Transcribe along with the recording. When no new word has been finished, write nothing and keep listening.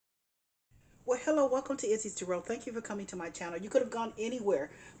Well, hello, welcome to Izzy's Tarot. Thank you for coming to my channel. You could have gone anywhere,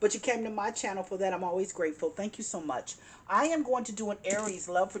 but you came to my channel. For that, I'm always grateful. Thank you so much. I am going to do an Aries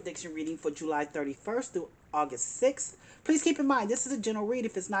love prediction reading for July 31st through August 6th. Please keep in mind, this is a general read.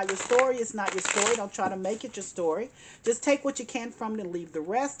 If it's not your story, it's not your story. Don't try to make it your story. Just take what you can from it and leave the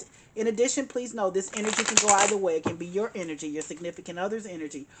rest. In addition, please know this energy can go either way. It can be your energy, your significant other's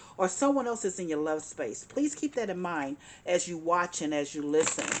energy, or someone else's in your love space. Please keep that in mind as you watch and as you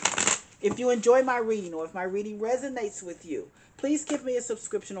listen. If you enjoy my reading or if my reading resonates with you, please give me a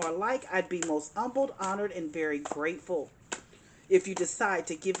subscription or a like. I'd be most humbled, honored, and very grateful if you decide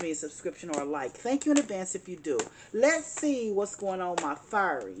to give me a subscription or a like. Thank you in advance if you do. Let's see what's going on, my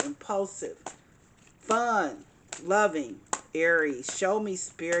fiery, impulsive, fun, loving Aries. Show me,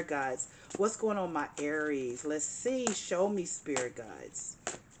 spirit guides. What's going on, my Aries? Let's see. Show me, spirit guides.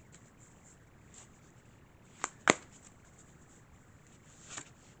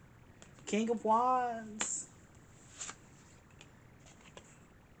 King of Wands.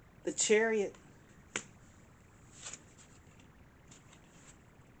 The Chariot.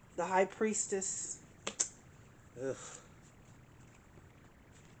 The High Priestess. Ugh.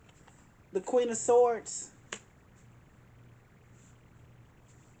 The Queen of Swords.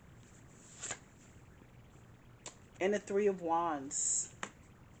 And the Three of Wands.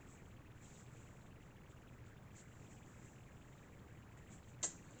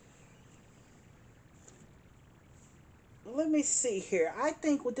 Let me see here. I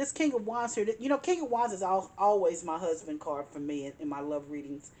think with this King of Wands here, you know, King of Wands is always my husband card for me in my love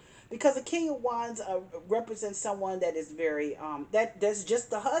readings. Because the King of Wands represents someone that is very, that's just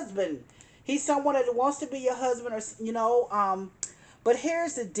the husband. He's someone that wants to be your husband or, but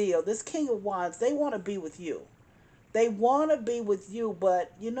here's the deal. This King of Wands, they want to be with you. They want to be with you,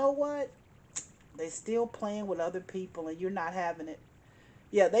 but you know what? They still playing with other people and you're not having it.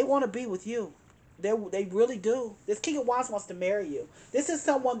 Yeah, they want to be with you. They really do. This King of Wands wants to marry you. This is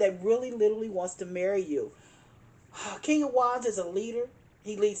someone that really literally wants to marry you. King of Wands is a leader.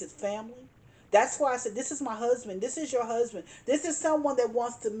 He leads his family. That's why I said, this is my husband. This is your husband. This is someone that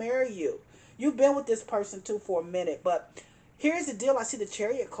wants to marry you. You've been with this person too for a minute. But here's the deal. I see the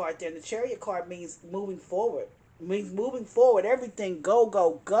Chariot card there. And the Chariot card means moving forward. It means moving forward. Everything go,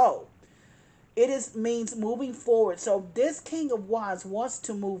 go, go. Means moving forward. So this King of Wands wants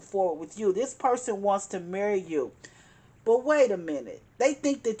to move forward with you. This person wants to marry you. But wait a minute. They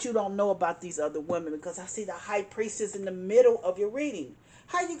think that you don't know about these other women because I see the High Priestess in the middle of your reading.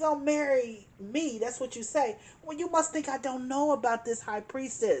 How you gonna marry me? That's what you say. Well, you must think I don't know about this High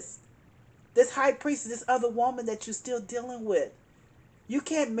Priestess. This High Priestess, this other woman that you're still dealing with. You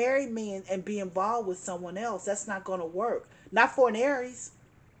can't marry me and be involved with someone else. That's not gonna work. Not for an Aries.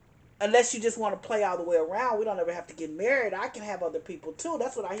 Unless you just want to play all the way around. We don't ever have to get married. I can have other people too.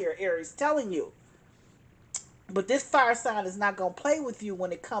 That's what I hear Aries telling you. But this fire sign is not going to play with you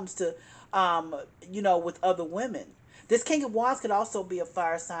when it comes to, with other women. This King of Wands could also be a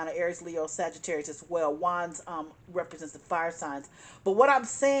fire sign, of Aries, Leo, Sagittarius as well. Wands represents the fire signs. But what I'm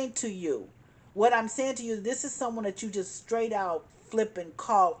saying to you, this is someone that you just straight out flip and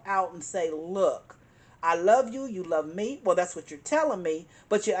call out and say, look, I love you, you love me. Well, that's what you're telling me.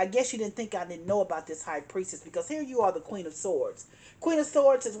 But I guess you didn't think I didn't know about this High Priestess because here you are, the Queen of Swords. Queen of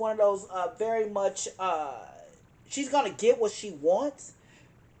Swords is one of those very much, she's going to get what she wants.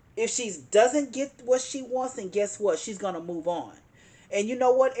 If she doesn't get what she wants, then guess what? She's going to move on. And you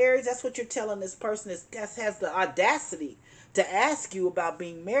know what, Aries? That's what you're telling this person that has the audacity to ask you about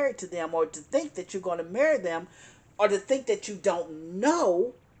being married to them or to think that you're going to marry them or to think that you don't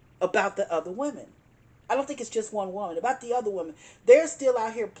know about the other women. I don't think it's just one woman. About the other women, they're still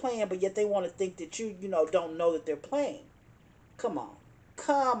out here playing, but yet they want to think that don't know that they're playing. Come on.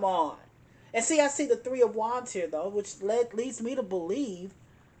 Come on. And see, I see the Three of Wands here, though, which leads me to believe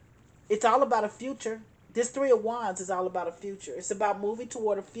it's all about a future. This Three of Wands is all about a future. It's about moving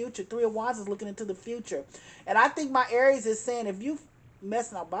toward a future. Three of Wands is looking into the future. And I think my Aries is saying, if you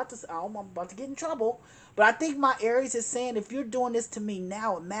messing up I'm about to get in trouble. But I think my Aries is saying, if you're doing this to me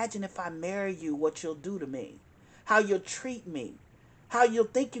now, imagine if I marry you, what you'll do to me. How you'll treat me. How you'll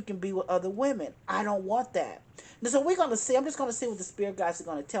think you can be with other women. I don't want that. And so we're going to see. I'm just going to see what the spirit guides are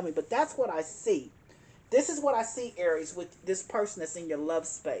going to tell me. But that's what I see. This is what I see, Aries, with this person that's in your love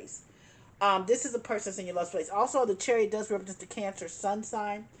space. This is a person that's in your love space. Also, the Chariot does represent the Cancer sun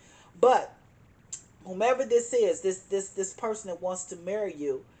sign. But whomever this is, this person that wants to marry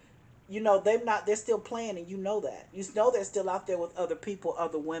you, they're still playing, and you know that. You know they're still out there with other people,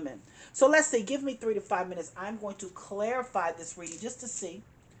 other women. So let's see, give me 3 to 5 minutes. I'm going to clarify this reading just to see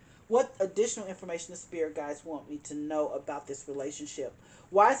What additional information the spirit guides want me to know about this relationship?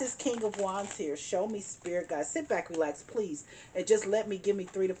 Why is this King of Wands here? Show me, spirit guides. Sit back, relax, please, and just give me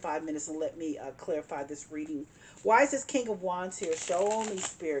 3 to 5 minutes and let me clarify this reading. Why is this King of Wands here? Show me,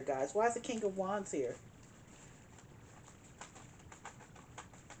 spirit guides. Why is the King of Wands here?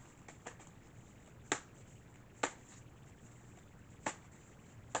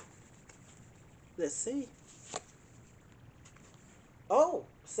 Let's see. Oh,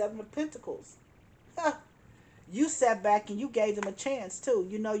 Seven of Pentacles. You sat back and you gave them a chance too.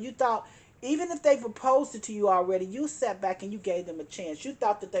 You know, you thought, even if they proposed it to you already, you sat back and you gave them a chance. You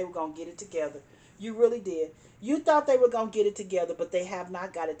thought that they were going to get it together. You really did. You thought they were going to get it together, but they have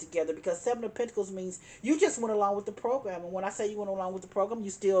not got it together, because Seven of Pentacles means you just went along with the program. And when I say you went along with the program,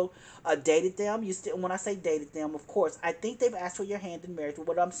 you still dated them. You still, when I say dated them, of course, I think they've asked for your hand in marriage. But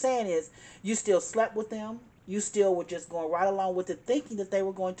what I'm saying is, you still slept with them. You still were just going right along with it, thinking that they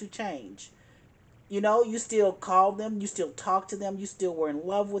were going to change. You know, you still called them, you still talked to them, you still were in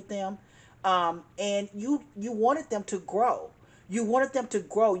love with them, and you wanted them to grow. You wanted them to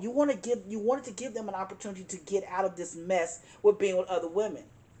grow. You wanted to give them an opportunity to get out of this mess with being with other women,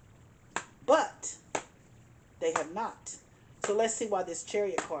 but they have not. So let's see why this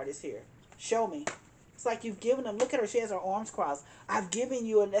Chariot card is here. Show me. It's like you've given them. Look at her. She has her arms crossed. I've given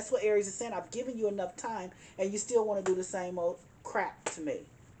you, and that's what Aries is saying. I've given you enough time, and you still want to do the same old crap to me.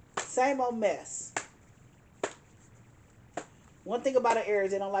 Same old mess. One thing about an Aries,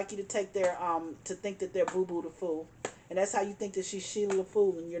 they don't like you to take their to think that they're Boo Boo the Fool, and that's how you think that she's Sheila the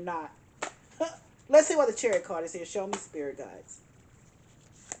Fool, and you're not. Let's see why the Chariot card is here. Show me, spirit guides.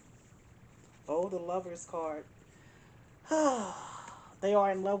 Oh, the Lovers card. They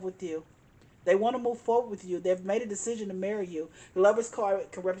are in love with you. They want to move forward with you. They've made a decision to marry you. The Lovers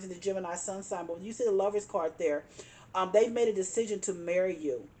card can represent the Gemini sun sign, but when you see the Lovers card there, they've made a decision to marry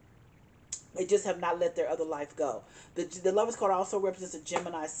you. They just have not let their other life go. The Lovers card also represents a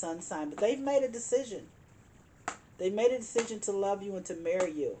Gemini sun sign, but they've made a decision. They made a decision to love you and to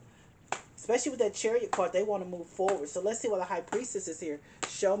marry you. Especially with that Chariot card, they want to move forward. So let's see why the High Priestess is here.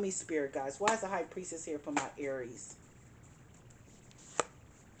 Show me, spirit guys. Why is the High Priestess here for my Aries?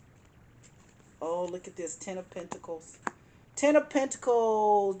 Oh, look at this. Ten of Pentacles. Ten of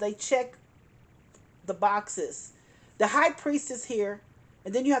Pentacles. They check the boxes. The High Priestess here.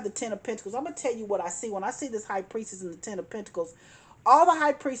 And then you have the Ten of Pentacles. I'm going to tell you what I see. When I see this High Priestess and the Ten of Pentacles, all the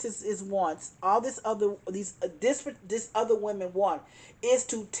High Priestess is wants, all this other women want, is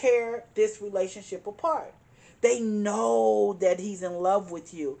to tear this relationship apart. They know that he's in love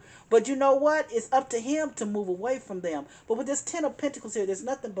with you. But you know what? It's up to him to move away from them. But with this Ten of Pentacles here, there's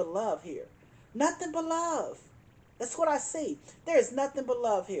nothing but love here. Nothing but love. That's what I see. There's nothing but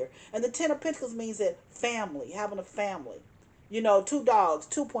love here. And the Ten of Pentacles means that family, having a family. You know, 2 dogs,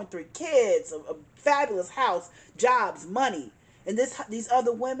 2.3 kids, a fabulous house, jobs, money. And these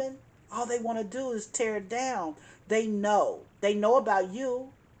other women, all they want to do is tear it down. They know. They know about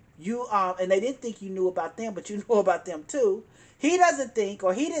you. And they didn't think you knew about them, but you know about them too. He doesn't think,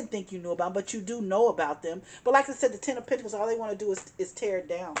 or he didn't think you knew about them, but you do know about them. But like I said, the Ten of Pentacles, all they want to do is tear it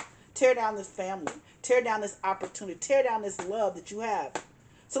down. Tear down this family. Tear down this opportunity. Tear down this love that you have.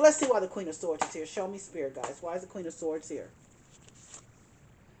 So let's see why the Queen of Swords is here. Show me, spirit guys. Why is the Queen of Swords here?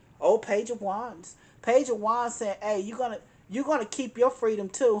 Oh, Page of Wands. Page of Wands saying, hey, you're gonna keep your freedom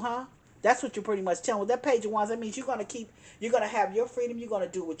too, huh? That's what you're pretty much telling. With that Page of Wands, that means you're gonna have your freedom. You're gonna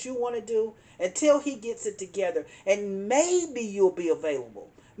do what you want to do until he gets it together. And maybe you'll be available.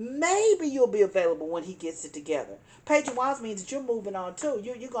 Maybe you'll be available when he gets it together. Page of Wands means that you're moving on too.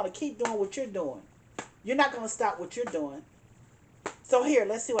 You're gonna keep doing what you're doing. You're not gonna stop what you're doing. So here,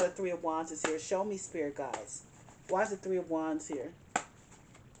 let's see why the Three of Wands is here. Show me, spirit guys. Why is the Three of Wands here?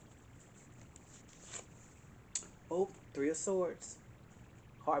 Oh, Three of Swords.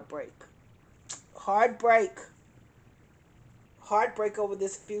 Heartbreak. Heartbreak. Heartbreak over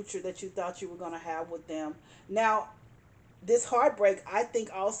this future that you thought you were going to have with them. Now, this heartbreak, I think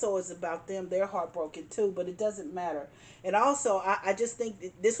also is about them. They're heartbroken too, but it doesn't matter. And also, I just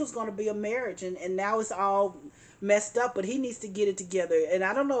think this was going to be a marriage, and now it's all messed up, but he needs to get it together. And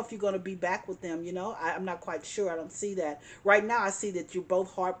I don't know if you're going to be back with them, you know. I'm not quite sure. I don't see that. Right now, I see that you're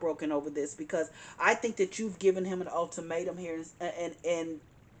both heartbroken over this, because I think that you've given him an ultimatum here, and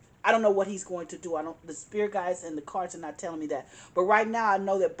I don't know what he's going to do. The spirit guides and the cards are not telling me that. But right now, I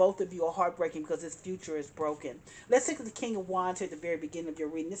know that both of you are heartbreaking because his future is broken. Let's take the King of Wands here at the very beginning of your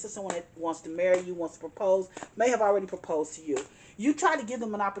reading. This is someone that wants to marry you, wants to propose, may have already proposed to you. You tried to give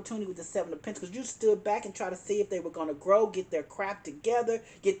them an opportunity with the Seven of Pentacles. You stood back and tried to see if they were going to grow, get their crap together,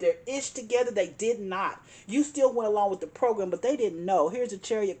 get their ish together. They did not. You still went along with the program, but they didn't know. Here's a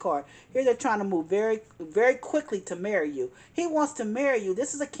Chariot card. Here they're trying to move very, very quickly to marry you. He wants to marry you.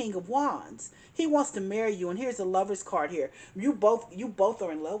 This is a King of Wands. He wants to marry you, and here's the Lover's card here. You both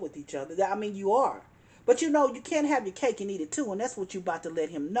are in love with each other. I mean, you are. But you know, you can't have your cake and eat it too, and that's what you're about to let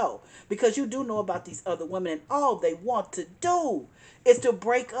him know. Because you do know about these other women, and all they want to do is to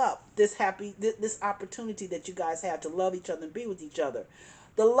break up this opportunity that you guys have to love each other and be with each other.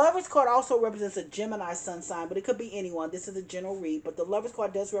 The Lover's card also represents a Gemini sun sign, but it could be anyone. This is a general read, but the Lover's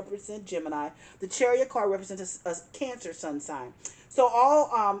card does represent Gemini. The Chariot card represents a Cancer sun sign. So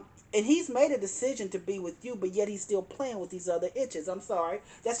and he's made a decision to be with you, but yet he's still playing with these other itches. I'm sorry.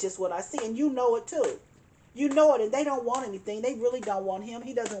 That's just what I see, and you know it too. You know it, and they don't want anything. They really don't want him.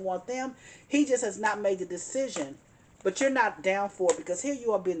 He doesn't want them. He just has not made the decision. But you're not down for it because here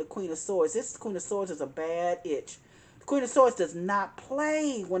you are being the Queen of Swords. This Queen of Swords is a bad itch. The Queen of Swords does not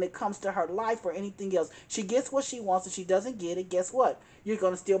play when it comes to her life or anything else. She gets what she wants, and she doesn't get it. Guess what? You're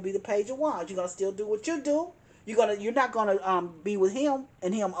gonna still be the Page of Wands. You're gonna still do what you do. You're not gonna be with him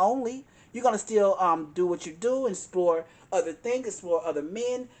and him only. You're gonna still do what you do, explore other things, explore other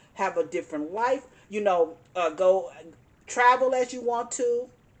men, have a different life. Go travel as you want to,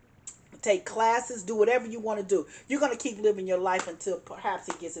 take classes, do whatever you want to do. You're going to keep living your life until perhaps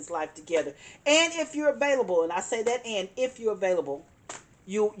he gets his life together. And if you're available, and I say that, and if you're available,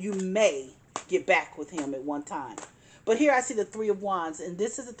 you may get back with him at one time. But here I see the Three of Wands, and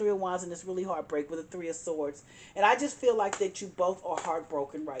this is the Three of Wands, and it's really heartbreak with the Three of Swords. And I just feel like that you both are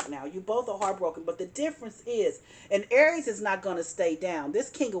heartbroken right now. You both are heartbroken, but the difference is, and Aries is not going to stay down. This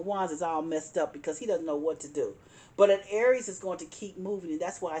King of Wands is all messed up because he doesn't know what to do. But an Aries is going to keep moving, and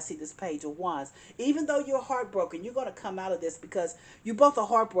that's why I see this Page of Wands. Even though you're heartbroken, you're going to come out of this because you both are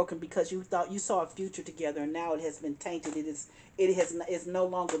heartbroken because you thought you saw a future together, and now it has been tainted. It's no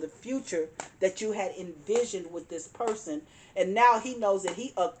longer the future that you had envisioned with this person, and now he knows that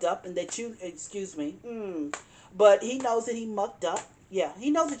he upped up and that you, excuse me, but he knows that he mucked up. Yeah,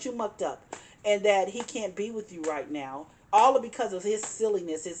 he knows that you mucked up, and that he can't be with you right now. All because of his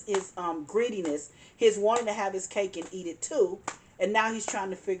silliness, his greediness, his wanting to have his cake and eat it too. And now he's trying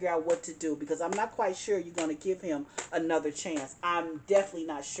to figure out what to do because I'm not quite sure you're going to give him another chance. I'm definitely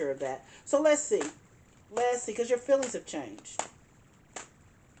not sure of that. So let's see. Let's see, because your feelings have changed.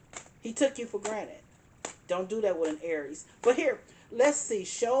 He took you for granted. Don't do that with an Aries. But here, let's see.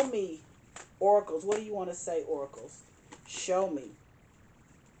 Show me, oracles. What do you want to say, oracles? Show me.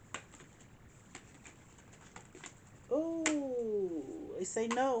 Ooh, they say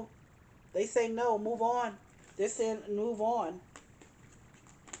no. They say no. Move on. They're saying move on.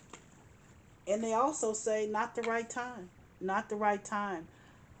 And they also say not the right time. Not the right time.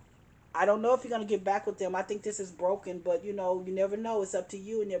 I don't know if you're going to get back with them. I think this is broken, but you never know. It's up to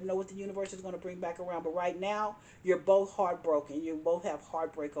you. You never know what the universe is going to bring back around. But right now, you're both heartbroken. You both have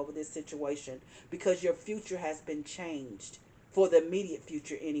heartbreak over this situation because your future has been changed for the immediate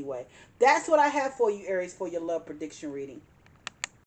future anyway. That's what I have for you, Aries, for your love prediction reading.